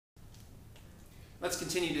Let's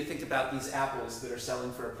continue to think about these apples that are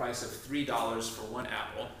selling for a price of $3 for one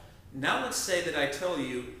apple. Now let's say that I tell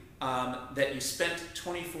you that you spent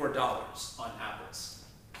 $24 on apples.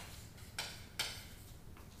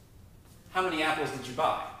 How many apples did you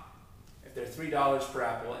buy? If they're $3 per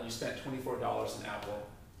apple and you spent $24 an apple,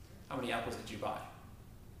 how many apples did you buy?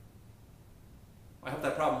 I hope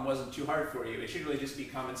that problem wasn't too hard for you. It should really just be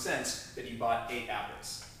common sense that you bought 8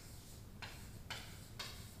 apples.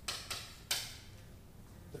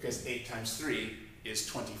 Because 8 times 3 is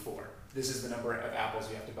 24. This is the number of apples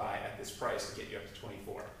you have to buy at this price to get you up to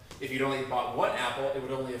 24. If you'd only bought 1 apple, it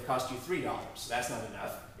would only have cost you $3. That's not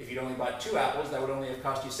enough. If you'd only bought 2 apples, that would only have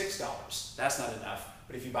cost you $6. That's not enough.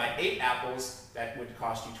 But if you buy 8 apples, that would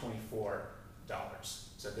cost you $24.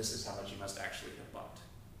 So this is how much you must actually have bought.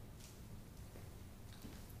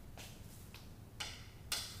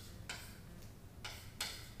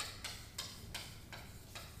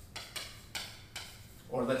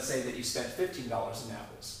 Or let's say that you spent $15 in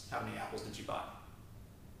apples. How many apples did you buy?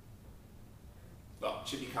 Well, it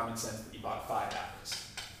should be common sense that you bought 5 apples.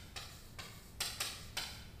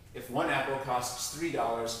 If 1 apple costs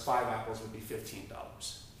 $3, 5 apples would be $15.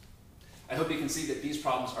 I hope you can see that these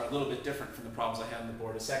problems are a little bit different from the problems I had on the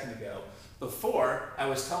board a second ago. Before, I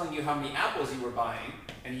was telling you how many apples you were buying,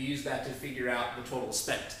 and you used that to figure out the total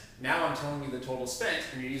spent. Now I'm telling you the total spent,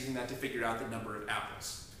 and you're using that to figure out the number of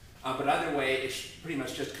apples. But either way, it's pretty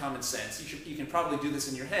much just common sense. You can probably do this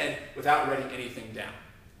in your head without writing anything down.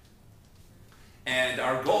 And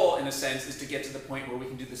our goal, in a sense, is to get to the point where we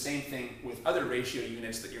can do the same thing with other ratio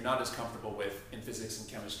units that you're not as comfortable with in physics and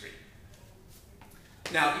chemistry.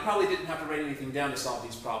 Now, you probably didn't have to write anything down to solve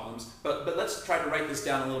these problems, but let's try to write this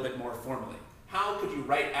down a little bit more formally. How could you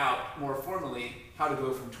write out more formally how to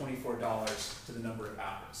go from $24 to the number of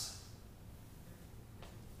apples?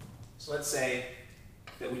 So let's say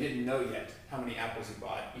that we didn't know yet how many apples you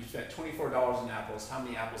bought. You spent $24 in apples. How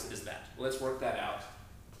many apples is that? Well, let's work that out.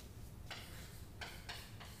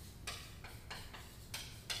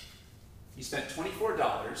 You spent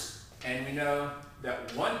 $24, and we know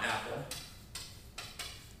that 1 apple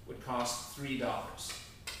would cost $3.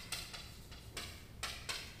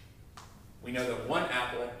 We know that 1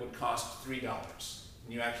 apple would cost $3,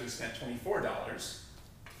 and you actually spent $24.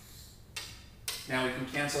 Now we can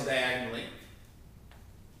cancel diagonally.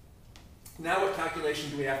 Now what calculation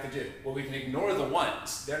do we have to do? Well, we can ignore the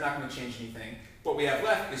 1s. They're not going to change anything. What we have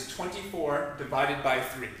left is 24 divided by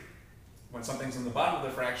 3. When something's on the bottom of the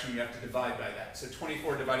fraction, you have to divide by that. So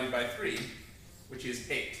 24 divided by 3, which is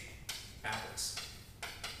 8 apples.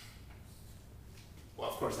 Well,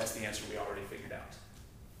 of course, that's the answer we already figured out.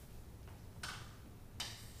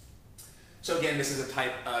 So again, this is a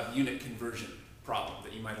type of unit conversion problem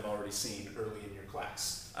that you might have already seen early in your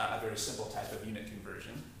class. A very simple type of unit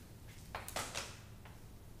conversion.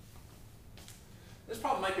 This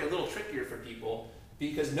problem might be a little trickier for people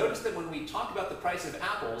because notice that when we talk about the price of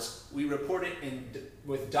apples, we report it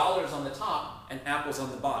with dollars on the top and apples on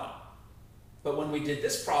the bottom. But when we did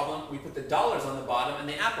this problem, we put the dollars on the bottom and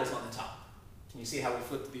the apples on the top. Can you see how we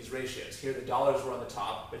flipped these ratios? Here the dollars were on the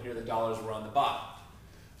top, but here the dollars were on the bottom.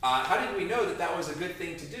 How did we know that that was a good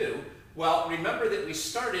thing to do? Well, remember that we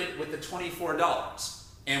started with the $24,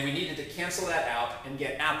 and we needed to cancel that out and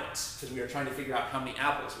get apples, because we were trying to figure out how many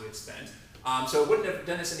apples we had spent. So it wouldn't have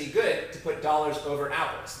done us any good to put dollars over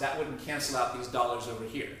apples. That wouldn't cancel out these dollars over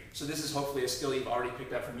here. So this is hopefully a skill you've already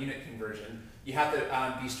picked up from unit conversion. You have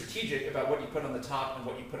to be strategic about what you put on the top and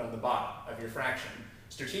what you put on the bottom of your fraction.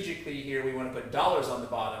 Strategically here, we want to put dollars on the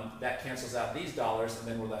bottom. That cancels out these dollars, and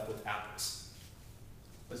then we're left with apples.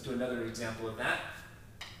 Let's do another example of that.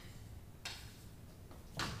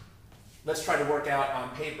 Let's try to work out on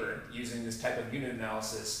paper, using this type of unit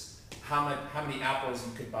analysis, how many apples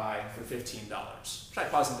you could buy for $15. Try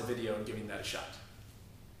pausing the video and giving that a shot.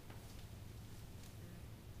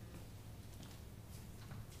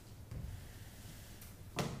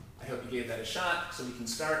 I hope you gave that a shot, so we can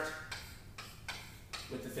start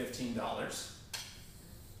with the $15.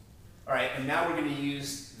 All right, and now we're going to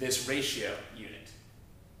use this ratio unit.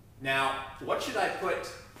 Now, what should I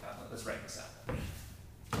put? Let's write this out.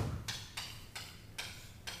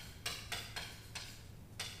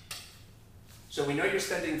 So we know you're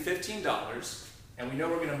spending $15, and we know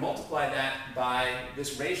we're going to multiply that by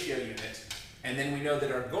this ratio unit, and then we know that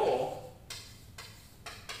our goal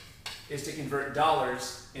is to convert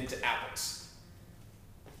dollars into apples.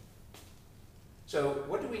 So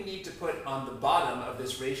what do we need to put on the bottom of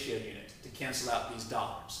this ratio unit to cancel out these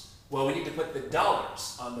dollars? Well, we need to put the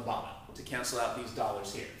dollars on the bottom to cancel out these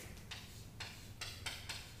dollars here.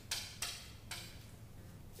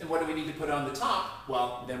 And what do we need to put on the top?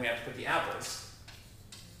 Well, then we have to put the apples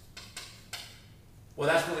Well,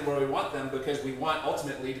 that's really where we want them because we want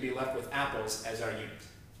ultimately to be left with apples as our unit.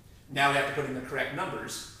 Now we have to put in the correct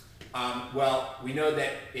numbers. Well, we know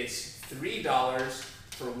that it's $3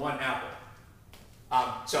 for one apple.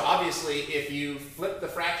 So obviously, if you flip the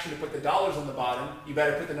fraction to put the dollars on the bottom, you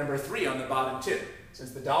better put the number 3 on the bottom too. Since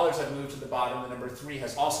the dollars have moved to the bottom, the number 3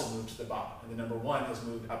 has also moved to the bottom, and the number 1 has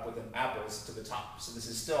moved up with the apples to the top. So this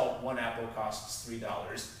is still one apple costs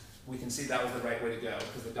 $3. We can see that was the right way to go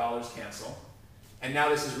because the dollars cancel. And now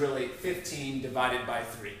this is really 15 divided by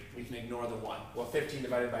 3. We can ignore the 1. Well, 15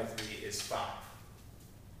 divided by 3 is 5.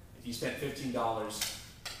 If you spent $15,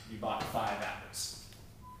 you bought 5 apples.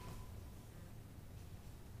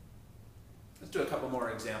 Let's do a couple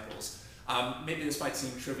more examples. Maybe this might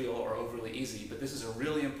seem trivial or overly easy, but this is a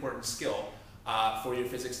really important skill for your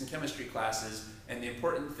physics and chemistry classes. And the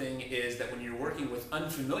important thing is that when you're working with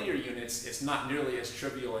unfamiliar units, it's not nearly as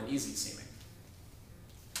trivial and easy seeming.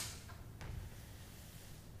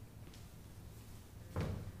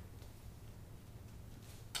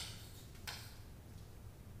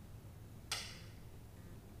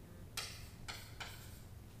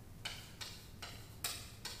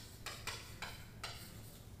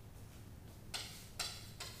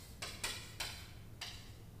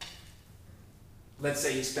 Let's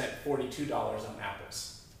say you spent $42 on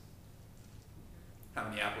apples. How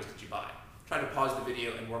many apples did you buy? Try to pause the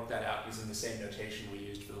video and work that out using the same notation we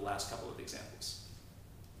used for the last couple of examples.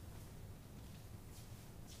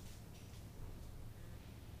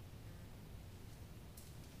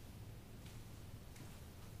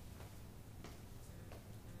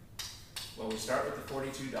 Well, we start with the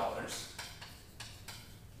 $42.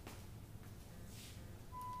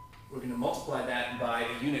 We're going to multiply that by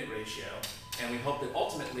a unit ratio. And we hope that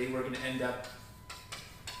ultimately we're going to end up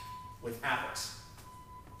with apples.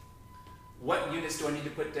 What units do I need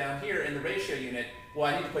to put down here in the ratio unit? Well,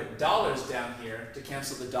 I need to put dollars down here to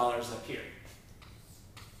cancel the dollars up here.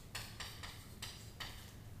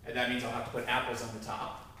 And that means I'll have to put apples on the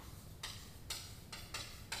top.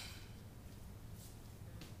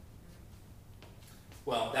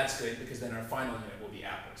 Well, that's good because then our final unit will be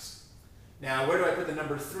apples. Now, where do I put the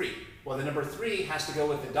number 3? Well, the number 3 has to go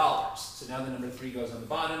with the dollars. So now the number 3 goes on the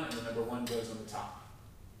bottom and the number 1 goes on the top.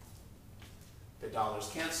 The dollars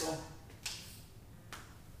cancel.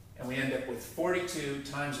 And we end up with 42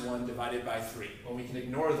 times 1 divided by 3. Well, we can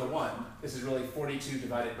ignore the 1. This is really 42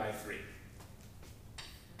 divided by 3.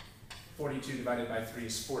 42 divided by 3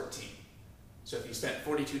 is 14. So if you spent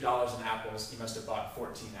 $42 in apples, you must have bought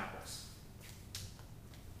 14 apples.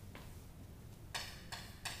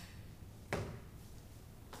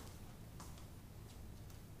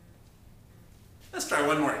 Let's try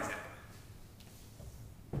one more example.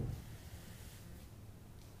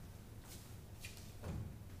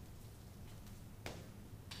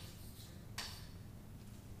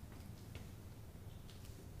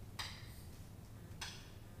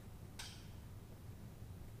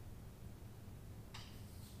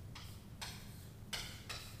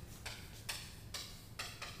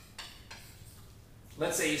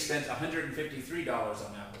 Let's say you spent $153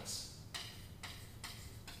 on apples.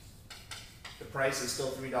 The price is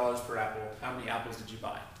still $3 per apple. How many apples did you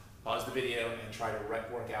buy? Pause the video and try to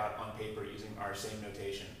work out on paper using our same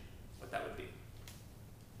notation what that would be.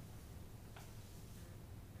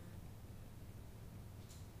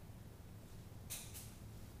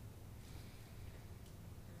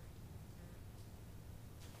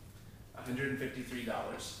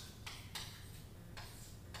 $153.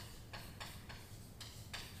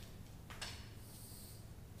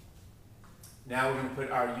 Now we're going to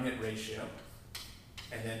put our unit ratio,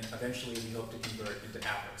 and then eventually we hope to convert into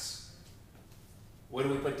apples. What do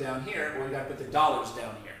we put down here? Well, we've got to put the dollars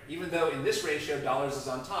down here. Even though in this ratio dollars is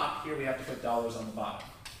on top, here we have to put dollars on the bottom.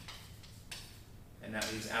 And that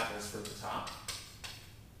leaves apples for the top.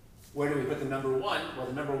 Where do we put the number 1? Well,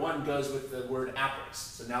 the number 1 goes with the word apples.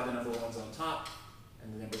 So now the number 1's on top,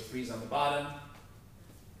 and the number 3's on the bottom.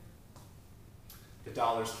 The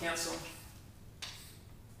dollars cancel.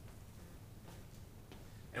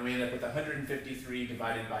 And we end up with 153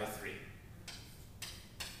 divided by 3.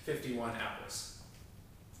 51 apples.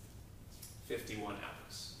 51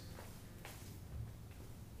 apples.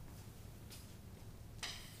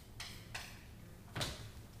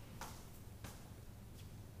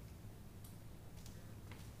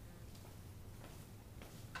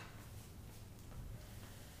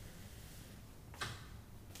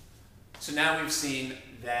 So now we've seen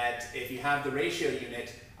that if you have the ratio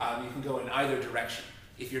unit, you can go in either direction.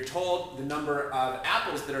 If you're told the number of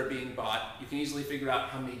apples that are being bought, you can easily figure out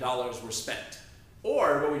how many dollars were spent.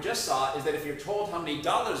 Or what we just saw is that if you're told how many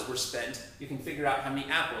dollars were spent, you can figure out how many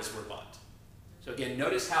apples were bought. So again,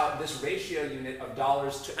 notice how this ratio unit of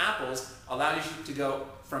dollars to apples allows you to go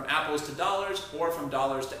from apples to dollars or from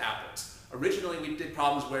dollars to apples. Originally, we did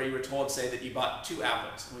problems where you were told, say, that you bought 2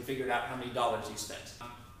 apples, and we figured out how many dollars you spent.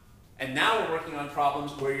 And now we're working on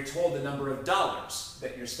problems where you're told the number of dollars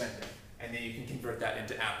that you're spending, and then you can convert that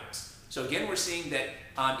into apples. So again, we're seeing that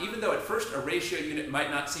even though at first a ratio unit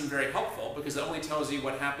might not seem very helpful because it only tells you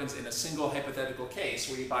what happens in a single hypothetical case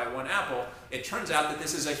where you buy 1 apple, it turns out that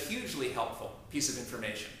this is a hugely helpful piece of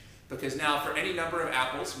information. Because now for any number of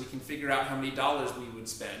apples, we can figure out how many dollars we would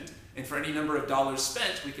spend, and for any number of dollars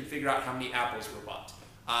spent, we can figure out how many apples were bought.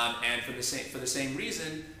 And for the same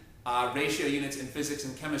reason, ratio units in physics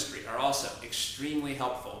and chemistry are also extremely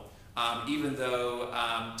helpful, even though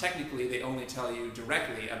technically they only tell you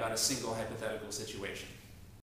directly about a single hypothetical situation.